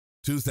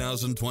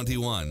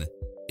2021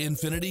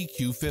 INFINITI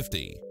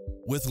Q50.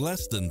 With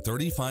less than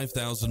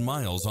 35,000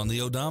 miles on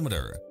the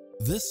odometer,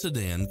 this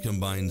sedan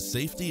combines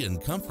safety and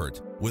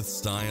comfort with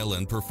style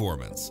and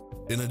performance.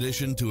 In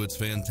addition to its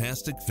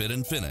fantastic fit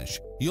and finish,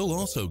 you'll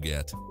also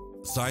get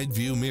side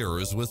view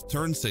mirrors with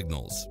turn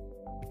signals,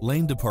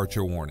 lane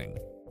departure warning,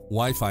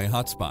 Wi-Fi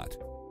hotspot,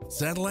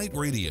 satellite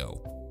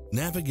radio,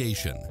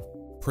 navigation,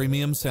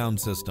 premium sound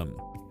system,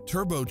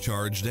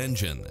 turbocharged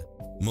engine,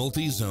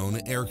 multi-zone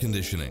air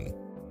conditioning,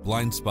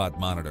 blind spot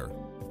monitor,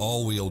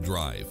 all-wheel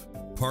drive,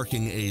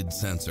 parking aid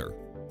sensor,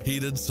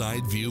 heated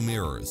side view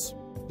mirrors,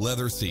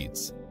 leather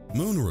seats,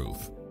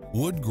 moonroof,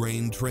 wood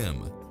grain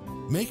trim.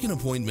 Make an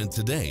appointment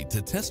today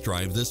to test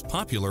drive this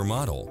popular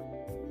model.